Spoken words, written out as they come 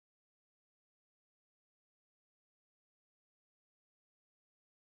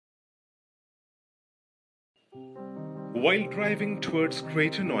While driving towards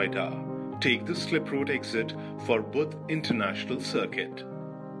Greater Noida, take the slip road exit for Budh International Circuit.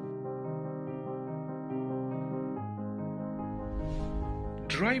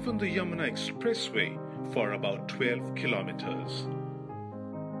 Drive on the Yamuna Expressway for about 12 kilometers.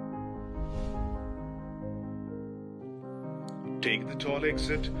 Take the toll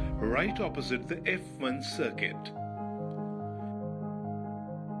exit right opposite the F1 circuit.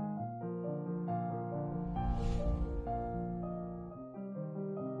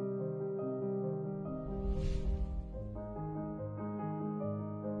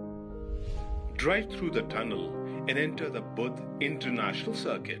 Drive through the tunnel and enter the Budh International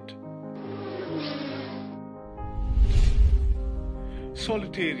Circuit.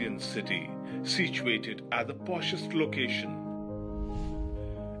 Solitarian City, situated at the poshest location.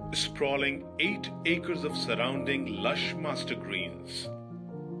 Sprawling 8 acres of surrounding lush master greens.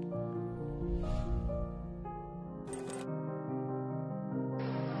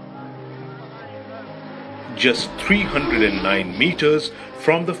 Just 309 meters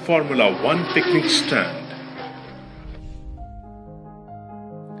from the Formula One picnic stand.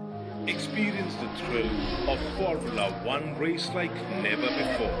 Experience the thrill of Formula One race like never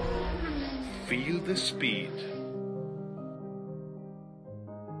before. Feel the speed.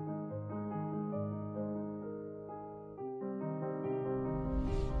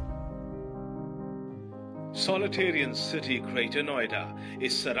 Solitarian City, Greater Noida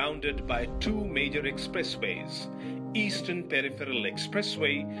is surrounded by 2 major expressways, Eastern Peripheral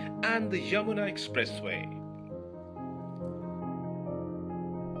Expressway and the Yamuna Expressway.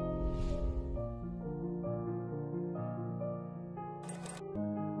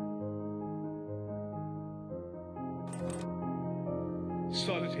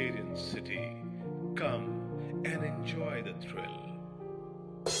 Solitarian City, come and enjoy the thrill.